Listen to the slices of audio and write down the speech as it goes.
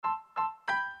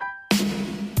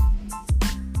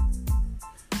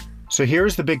So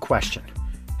here's the big question.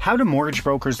 How do mortgage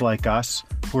brokers like us,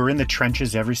 who are in the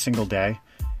trenches every single day,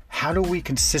 how do we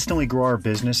consistently grow our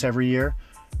business every year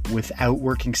without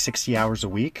working 60 hours a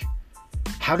week?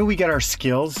 How do we get our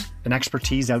skills and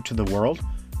expertise out to the world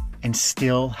and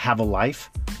still have a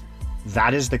life?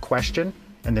 That is the question,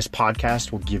 and this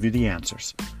podcast will give you the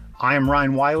answers. I am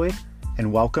Ryan Wiley,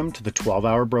 and welcome to the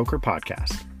 12-Hour Broker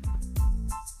Podcast.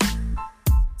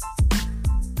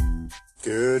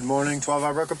 Good morning,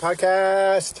 12-Hour Broker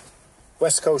Podcast.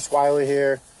 West Coast Wiley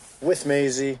here with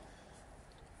Maisie.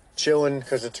 Chilling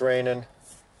because it's raining.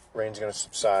 Rain's going to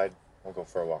subside. We'll go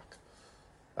for a walk.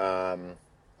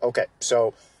 Okay,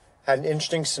 so had an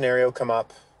interesting scenario come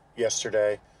up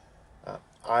yesterday.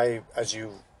 As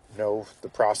you know, the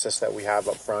process that we have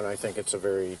up front, I think it's a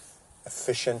very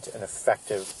efficient and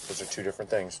effective, those are two different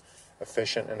things,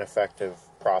 efficient and effective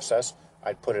process.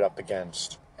 I'd put it up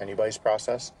against anybody's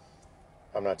process.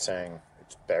 I'm not saying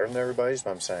it's better than everybody's, but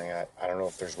I'm saying I don't know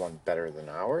if there's one better than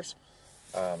ours.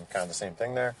 Kind of the same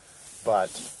thing there.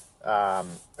 But I'll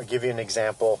give you an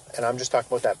example, and I'm just talking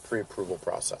about that pre-approval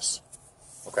process.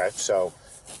 Okay, so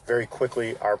very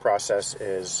quickly, our process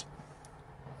is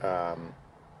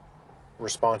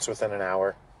response within an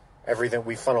hour. Everything,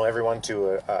 we funnel everyone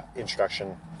to a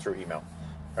introduction through email,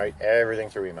 right? Everything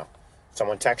through email.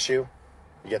 Someone texts you,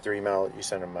 you get their email, you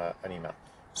send them an email.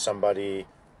 Somebody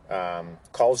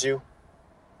calls you,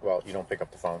 well, you don't pick up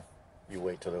the phone. You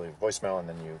wait till they leave a voicemail, and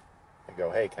then you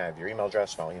go, hey, can I have your email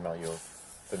address? And I'll email you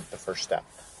the first step.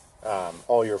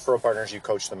 All your referral partners, you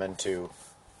coach them into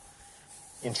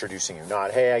introducing you.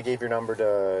 Not, hey, I gave your number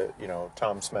to,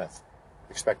 Tom Smith.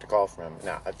 Expect a call from him.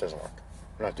 Nah, that doesn't work.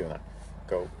 I'm not doing that.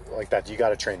 Go like that. You got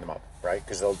to train them up, right?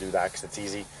 Because they'll do that because it's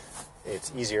easy.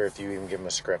 It's easier if you even give them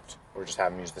a script or just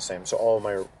have them use the same. So all of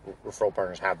my referral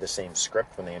partners have the same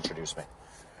script when they introduce me.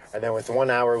 And then within 1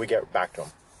 hour, we get back to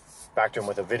them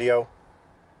with a video,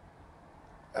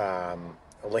 a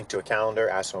link to a calendar,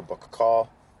 ask them to book a call,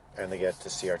 and they get to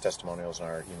see our testimonials and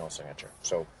our email signature.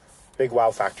 So big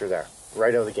wow factor there,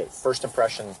 right out of the gate. First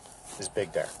impression is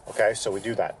big there, okay? So we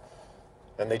do that.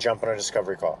 Then they jump on a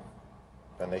discovery call.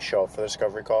 Then they show up for the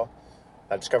discovery call.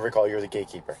 That discovery call, you're the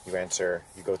gatekeeper. You answer,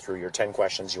 you go through your 10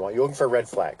 questions you're looking for red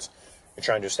flags. You're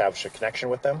trying to establish a connection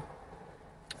with them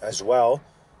as well.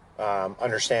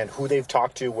 Understand who they've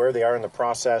talked to, where they are in the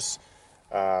process.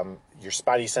 Your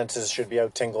spidey senses should be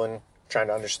out tingling, trying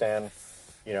to understand,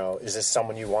 is this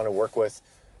someone you want to work with?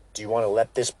 Do you want to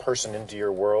let this person into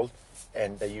your world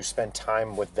and that you spend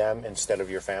time with them instead of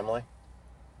your family?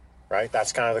 Right?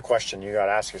 That's kind of the question you got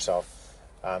to ask yourself.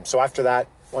 So after that,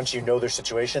 once you know their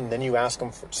situation, then you ask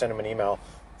them, send them an email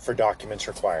for documents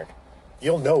required.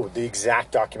 You'll know the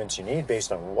exact documents you need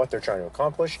based on what they're trying to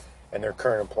accomplish and their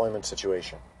current employment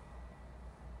situation.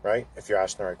 Right? If you're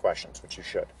asking the right questions, which you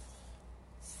should.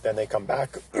 Then they come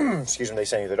back, they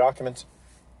send you the documents.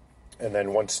 And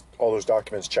then once all those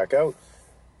documents check out,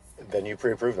 then you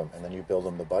pre-approve them. And then you build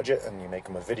them the budget and you make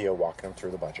them a video walking them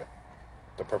through the budget,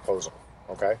 the proposal,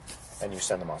 okay? And you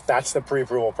send them off. That's the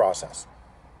pre-approval process.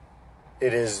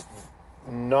 It is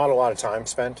not a lot of time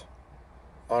spent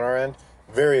on our end.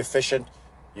 Very efficient.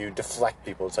 You deflect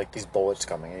people. It's like these bullets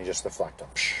coming and you just deflect them.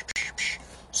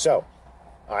 So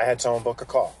I had someone book a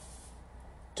call.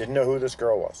 Didn't know who this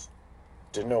girl was.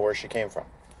 Didn't know where she came from.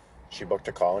 She booked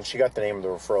a call and she got the name of the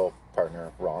referral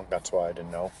partner wrong. That's why I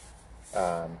didn't know.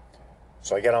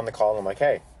 So I get on the call and I'm like,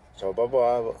 hey, so blah,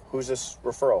 blah, who's this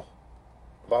referral?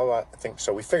 Blah, blah. I think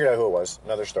so. We figured out who it was.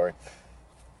 Another story.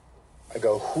 I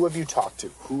go, who have you talked to?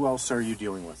 Who else are you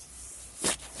dealing with?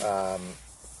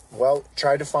 Well,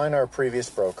 tried to find our previous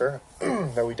broker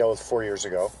that we dealt with 4 years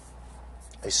ago.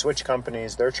 They switched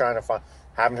companies. They're trying to find,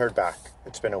 haven't heard back.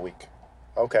 It's been a week.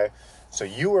 Okay. So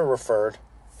you were referred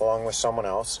along with someone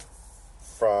else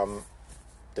from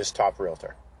this top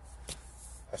realtor.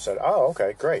 I said, oh,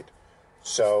 okay, great.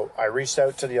 So I reached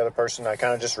out to the other person. I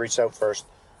kind of just reached out first,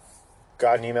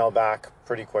 got an email back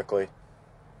pretty quickly.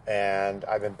 And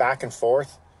I've been back and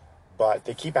forth, but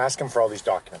they keep asking for all these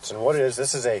documents. And what it is,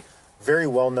 this is a very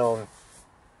well-known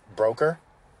broker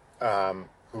who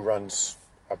runs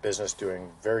a business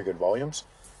doing very good volumes,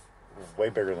 way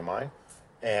bigger than mine.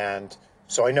 And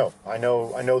so I know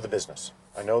the business.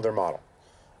 I know their model.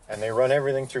 And they run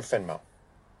everything through Finmo.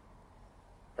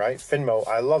 Right? Finmo,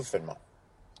 I love Finmo.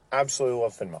 Absolutely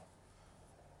love Finmo.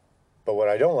 But what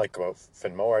I don't like about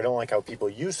Finmo, or I don't like how people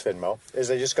use Finmo, is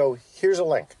they just go, here's a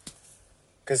link.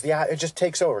 Because it just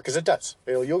takes over, because it does.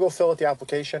 You'll go fill out the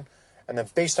application, and then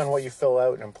based on what you fill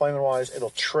out and employment-wise, it'll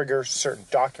trigger certain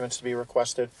documents to be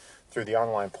requested through the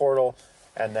online portal,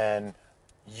 and then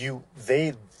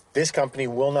this company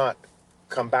will not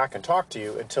come back and talk to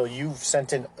you until you've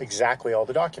sent in exactly all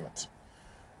the documents.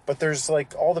 But there's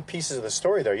like all the pieces of the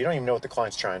story there. You don't even know what the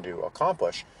client's trying to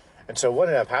accomplish. And so what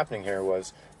ended up happening here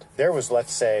was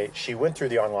let's say, she went through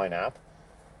the online app.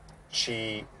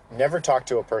 She never talked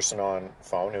to a person on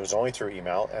phone. It was only through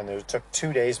email. And it took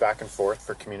 2 days back and forth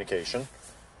for communication.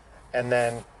 And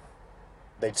then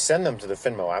they'd send them to the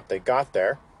Finmo app. They got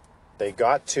there. They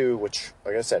got to, which,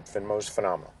 like I said, Finmo's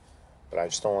phenomenal. But I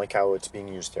just don't like how it's being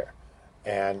used here.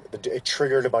 And it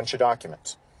triggered a bunch of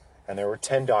documents. And there were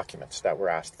 10 documents that were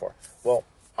asked for. Well,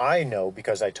 I know,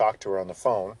 because I talked to her on the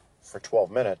phone for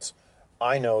 12 minutes,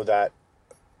 I know that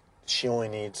she only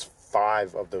needs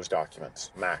 5 of those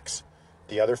documents, max.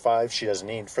 The other 5 she doesn't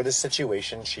need for the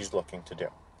situation she's looking to do.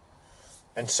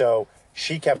 And so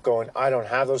she kept going, I don't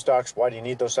have those docs. Why do you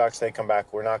need those docs? They come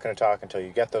back, we're not going to talk until you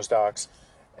get those docs.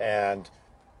 And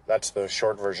that's the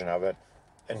short version of it.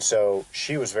 And so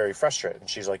she was very frustrated. And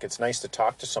she's like, it's nice to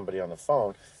talk to somebody on the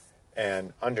phone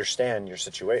and understand your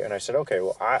situation. And I said, okay,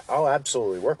 well, I'll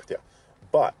absolutely work with you.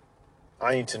 But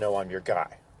I need to know I'm your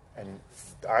guy. And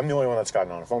I'm the only one that's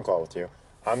gotten on a phone call with you.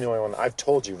 I'm the only one. I've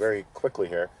told you very quickly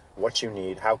here what you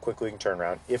need, how quickly we can turn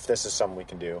around, if this is something we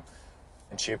can do.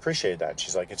 And she appreciated that.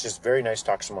 She's like, it's just very nice to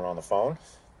talk to someone on the phone.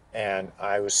 And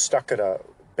I was stuck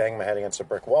banging my head against a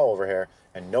brick wall over here,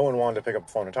 and no one wanted to pick up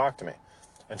the phone and talk to me.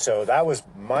 And so that was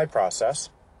my process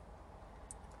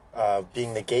of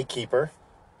being the gatekeeper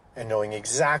and knowing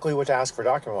exactly what to ask for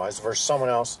document-wise versus someone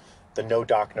else, the no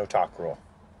doc, no talk rule.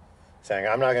 Saying,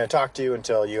 I'm not going to talk to you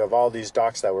until you have all these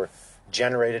docs that were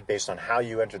generated based on how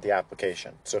you entered the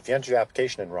application. So if you enter the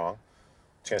application in wrong,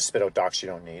 it's going to spit out docs you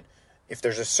don't need. If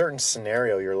there's a certain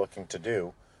scenario you're looking to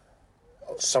do,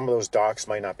 some of those docs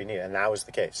might not be needed. And that was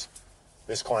the case.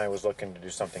 This client was looking to do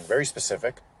something very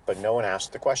specific, but no one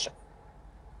asked the question.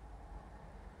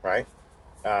 Right?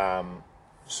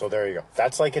 So there you go.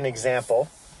 That's like an example,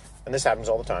 and this happens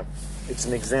all the time. It's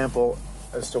an example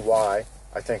as to why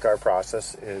I think our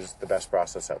process is the best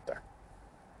process out there.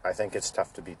 I think it's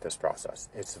tough to beat this process.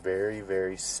 It's very,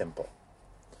 very simple.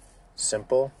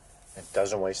 Simple, it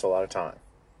doesn't waste a lot of time.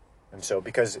 And so,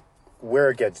 because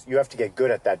you have to get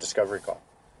good at that discovery call,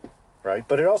 right?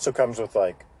 But it also comes with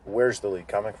like, where's the lead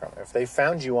coming from? If they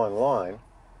found you online,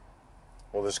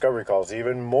 well, the discovery call is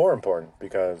even more important,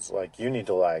 because like you need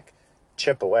to like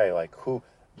chip away, like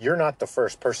you're not the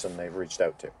first person they've reached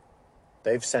out to.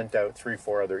 They've sent out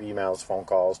 3-4 other emails, phone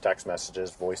calls, text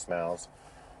messages, voicemails,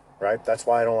 right? That's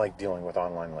why I don't like dealing with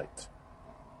online leads.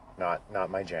 Not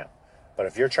my jam. But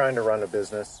if you're trying to run a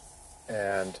business,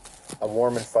 and a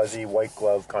warm and fuzzy white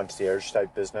glove concierge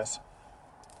type business,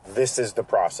 this is the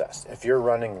process. If you're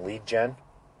running lead gen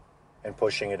and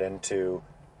pushing it into,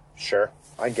 sure,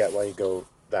 I get why you go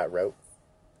that route.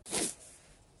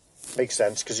 Makes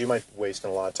sense, because you might be wasting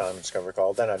a lot of time in discovery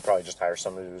call. Then I'd probably just hire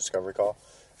somebody to do discovery call.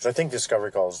 Because I think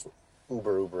discovery call is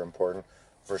uber important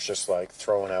versus just like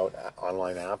throwing out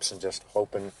online apps and just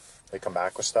hoping they come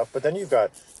back with stuff. But then you've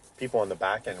got people on the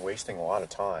back end wasting a lot of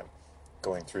time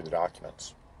going through the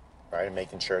documents, right, and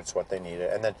making sure it's what they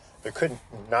needed. And then there could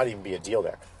not even be a deal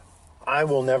there. I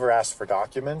will never ask for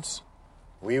documents.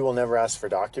 We will never ask for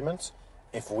documents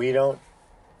if we're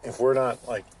not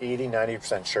like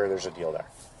 80-90% sure there's a deal there.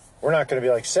 We're not going to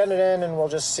be like, send it in and we'll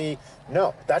just see.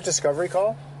 No, that discovery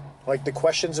call, like the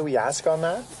questions that we ask on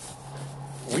that,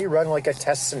 we run like a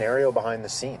test scenario behind the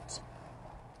scenes,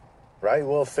 right?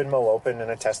 We'll Finmo open in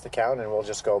a test account and we'll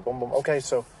just go boom, boom. Okay,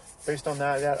 so based on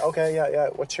that, yeah, okay, yeah.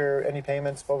 What's any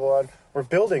payments, blah, blah, blah. We're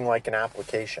building like an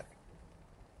application,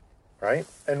 right?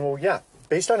 And well, yeah,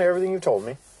 based on everything you've told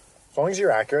me, as long as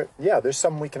you're accurate, yeah, there's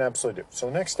something we can absolutely do. So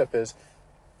the next step is,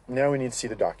 now we need to see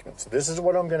the documents. This is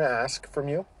what I'm going to ask from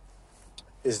you.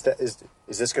 Is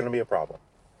this going to be a problem?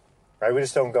 Right? We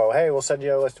just don't go, hey, we'll send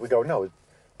you a list. We go, no,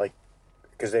 like,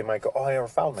 because they might go, oh, I never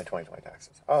filed my 2020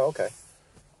 taxes. Oh, okay.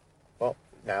 Well,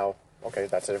 now, okay,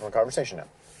 that's a different conversation now.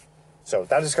 So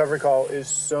that discovery call is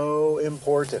so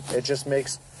important. It just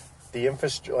makes the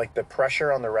the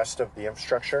pressure on the rest of the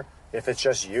infrastructure, if it's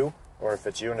just you, or if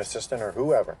it's you, an assistant, or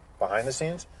whoever behind the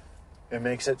scenes, it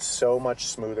makes it so much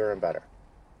smoother and better.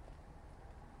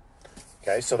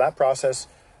 Okay, so that process,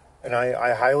 and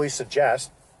I highly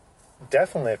suggest,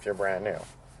 definitely if you're brand new,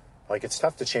 like it's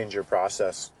tough to change your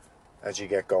process as you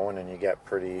get going and you get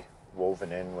pretty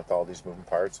woven in with all these moving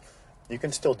parts. You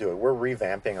can still do it. We're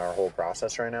revamping our whole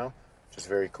process right now, which is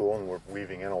very cool, and we're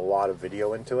weaving in a lot of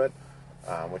video into it,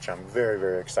 which I'm very,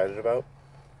 very excited about.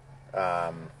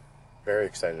 Very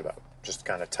excited about. Just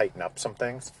kind of tighten up some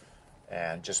things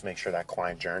and just make sure that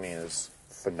client journey is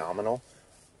phenomenal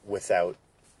with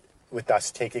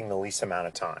us taking the least amount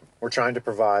of time. We're trying to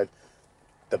provide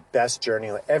the best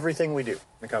journey, everything we do in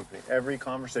the company, every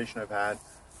conversation I've had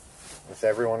with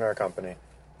everyone in our company,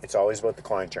 it's always about the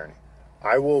client journey.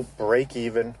 I will break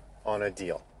even on a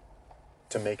deal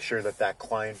to make sure that that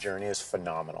client journey is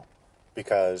phenomenal,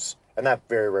 because, and that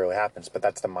very rarely happens, but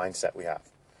that's the mindset we have.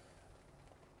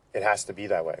 It has to be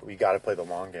that way. We got to play the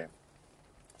long game.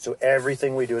 So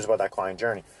everything we do is about that client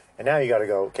journey. And now you got to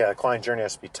go, okay, that client journey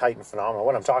has to be tight and phenomenal.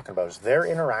 What I'm talking about is their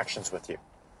interactions with you,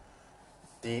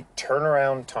 the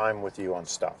turnaround time with you on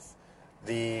stuff,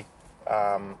 the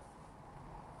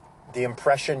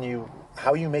impression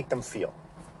how you make them feel,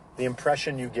 the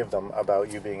impression you give them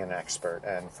about you being an expert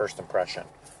and first impression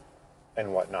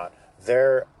and whatnot,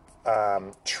 their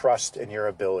trust in your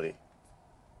ability,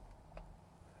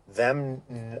 them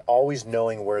always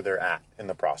knowing where they're at in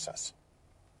the process,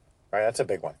 right? That's a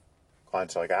big one.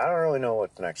 Clients are like, I don't really know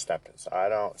what the next step is.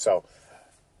 So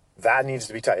that needs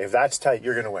to be tight. If that's tight,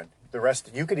 you're going to win. The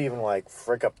rest, you could even like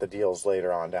frick up the deals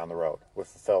later on down the road with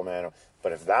fulfillment.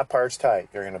 But if that part's tight,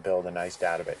 you're going to build a nice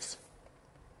database,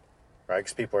 right?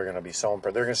 Because people are going to be so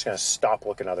impressed. They're just going to stop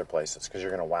looking other places because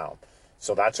you're going to wow them.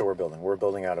 So that's what we're building. We're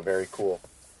building out a very cool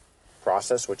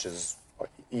process, which is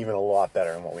even a lot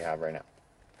better than what we have right now.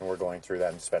 And we're going through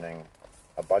that and spending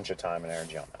a bunch of time and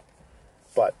energy on that.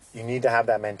 But you need to have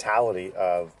that mentality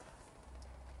of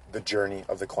the journey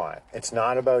of the client. It's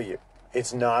not about you.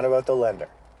 It's not about the lender.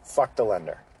 Fuck the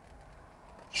lender.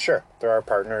 Sure, they're our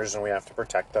partners and we have to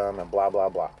protect them and blah, blah,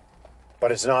 blah.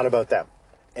 But it's not about them.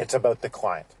 It's about the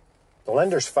client. The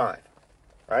lender's fine,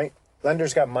 right?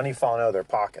 Lenders got money falling out of their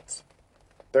pockets.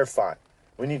 They're fine.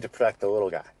 We need to protect the little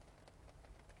guy,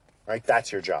 right?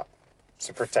 That's your job, is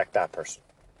to protect that person.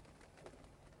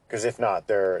 Because if not,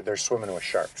 they're swimming with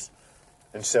sharks.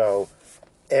 And so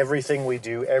everything we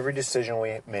do, every decision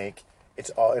we make, it's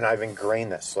all, and I've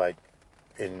ingrained this,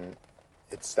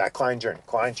 it's that client journey.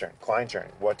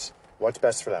 What's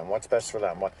best for them? What's best for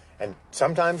them? And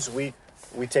sometimes we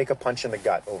take a punch in the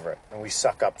gut over it and we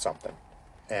suck up something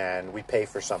and we pay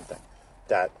for something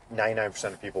that 99%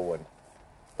 of people wouldn't,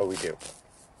 but we do.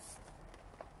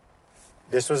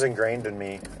 This was ingrained in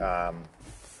me. I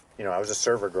was a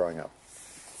server growing up.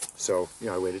 So,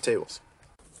 I waited tables.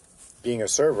 Being a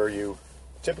server, you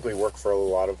typically work for a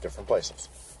lot of different places.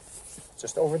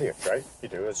 Just over the edge, right? You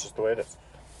do. It's just the way it is.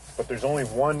 But there's only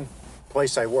one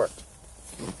place I worked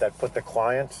that put the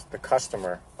client, the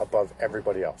customer, above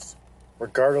everybody else.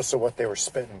 Regardless of what they were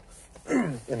spitting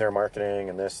in their marketing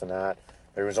and this and that,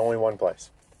 there was only one place.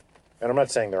 And I'm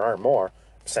not saying there aren't more.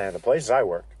 I'm saying the places I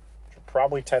worked, which are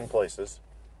probably 10 places,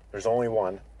 there's only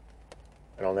one,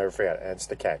 and I'll never forget it, and it's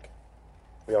the Keg.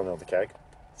 We all know the Keg.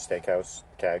 Steakhouse,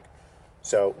 Keg.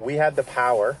 So we had the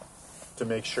power to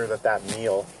make sure that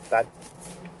meal,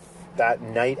 that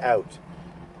night out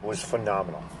was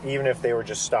phenomenal. Even if they were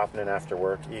just stopping in after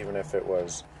work, even if it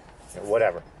was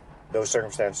whatever. Those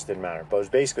circumstances didn't matter. But it was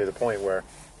basically the point where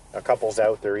a couple's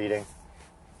out, they're eating.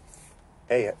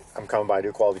 Hey, I'm coming by to do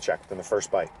a quality check. Then the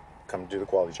first bite, come do the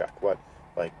quality check.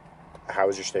 How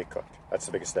is your steak cooked? That's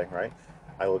the biggest thing, right?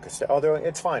 I look at steak. Oh, they're like,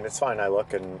 it's fine. I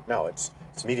look and no, it's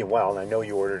medium well, and I know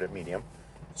you ordered it medium.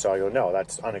 So I go, no,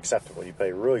 that's unacceptable. You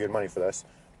pay really good money for this.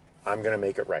 I'm going to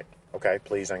make it right. Okay,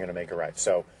 please, I'm going to make it right.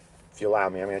 So if you allow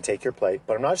me, I'm going to take your plate,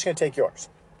 but I'm not just going to take yours.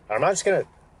 I'm not just going to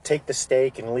take the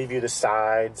steak and leave you the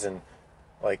sides and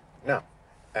no.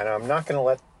 And I'm not going to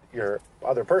let your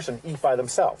other person eat by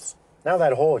themselves. Now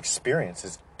that whole experience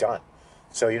is done.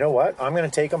 So you know what? I'm going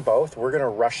to take them both. We're going to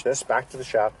rush this back to the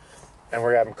chef, and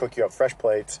we're going to have them cook you up fresh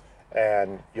plates,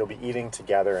 and you'll be eating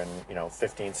together in,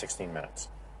 15, 16 minutes.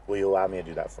 Will you allow me to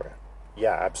do that for you?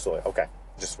 Yeah, absolutely. Okay.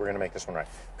 We're going to make this one right.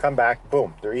 Come back.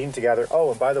 Boom. They're eating together.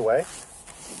 Oh, and by the way,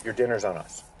 your dinner's on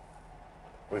us.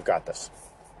 We've got this.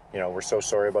 We're so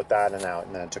sorry about that. And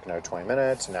then it took another 20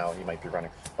 minutes. And now you might be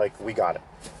running. We got it.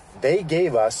 They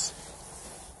gave us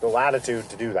the latitude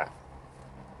to do that.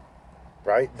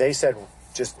 Right? They said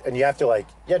and you have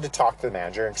to talk to the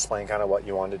manager and explain kind of what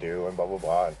you want to do and blah, blah,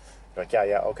 blah. And you're like,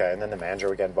 yeah, okay. And then the manager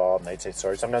would get involved and they'd say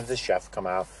sorry. Sometimes the chef would come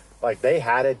out. They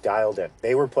had it dialed in.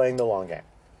 They were playing the long game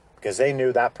because they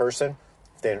knew that person,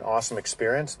 if they had an awesome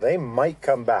experience, they might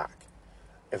come back.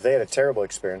 If they had a terrible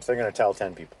experience, they're going to tell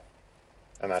 10 people.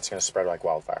 And that's going to spread like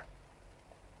wildfire.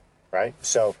 Right?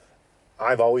 So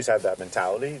I've always had that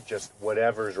mentality, just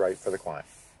whatever's right for the client.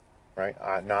 Right?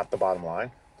 Not the bottom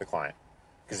line, the client.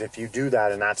 Because if you do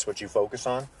that and that's what you focus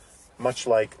on, much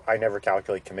like I never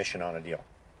calculate commission on a deal.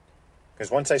 Because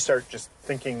once I start just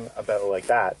thinking about it like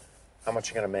that, how much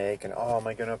you're going to make, and am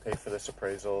I going to pay for this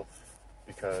appraisal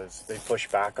because they push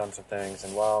back on some things,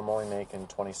 and I'm only making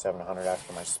 $2,700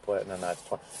 after my split, and then that's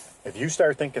 20. If you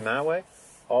start thinking that way,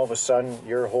 all of a sudden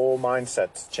your whole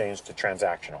mindset's changed to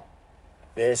transactional.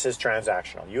 This is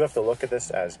transactional. You have to look at this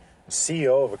as the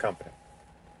CEO of a company.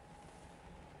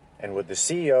 And would the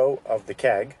CEO of the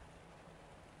keg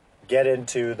get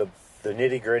into the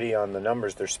nitty gritty on the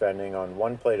numbers they're spending on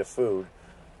one plate of food?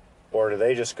 Or do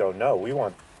they just go, no, we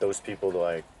want those people to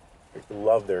like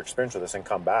love their experience with us and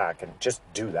come back and just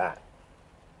do that.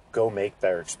 Go make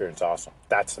their experience awesome.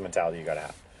 That's the mentality you got to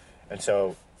have. And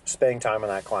so spending time on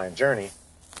that client journey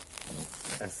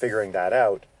and figuring that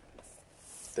out,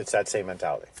 it's that same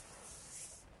mentality.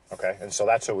 Okay. And so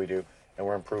that's what we do. And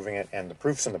we're improving it. And the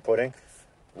proof's in the pudding.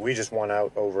 We just won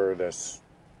out over this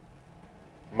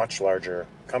much larger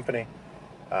company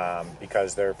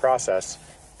because their process,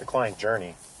 the client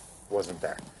journey, wasn't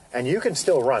there. And you can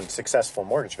still run successful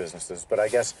mortgage businesses, but I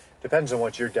guess depends on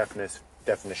what your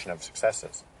definition of success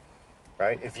is,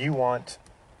 right? If you want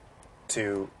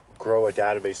to grow a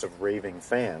database of raving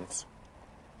fans,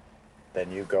 then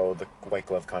you go the white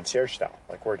glove concierge style,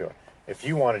 like we're doing. If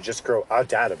you want to just grow a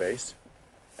database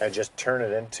and just turn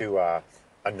it into a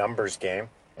numbers game,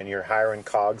 and you're hiring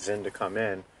cogs in to come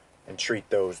in and treat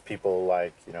those people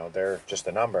like, you know, they're just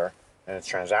a number and it's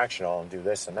transactional and do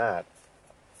this and that,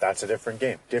 that's a different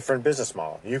game, different business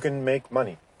model. You can make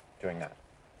money doing that,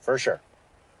 for sure.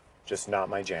 Just not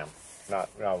my jam, not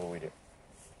what we do.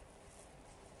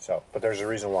 So, but there's a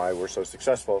reason why we're so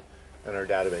successful and our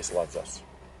database loves us.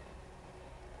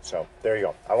 So there you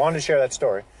go. I wanted to share that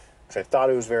story because I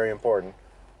thought it was very important.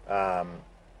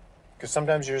 Because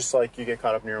sometimes you're just like, you get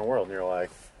caught up in your own world and you're like,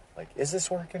 is this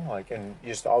working? Like, and you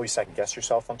just always second guess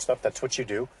yourself on stuff. That's what you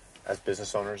do as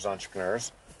business owners,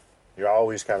 entrepreneurs. You're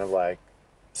always kind of like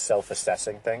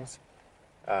self-assessing things.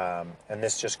 And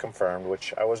this just confirmed,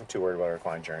 which I wasn't too worried about our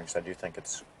client journey because I do think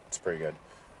it's pretty good.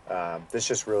 This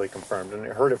just really confirmed, and I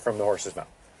heard it from the horse's mouth.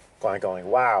 Client going,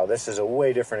 wow, this is a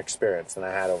way different experience than I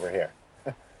had over here.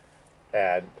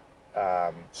 And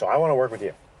so I want to work with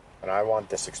you, and I want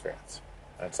this experience.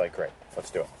 And it's like, great,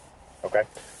 let's do it. Okay?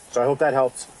 So I hope that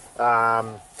helps.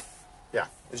 Yeah,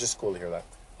 it's just cool to hear that.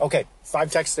 Okay,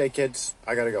 5 texts today, kids.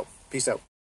 I got to go. Peace out.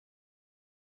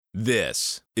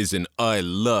 This is an I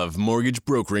Love Mortgage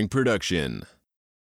Brokering production.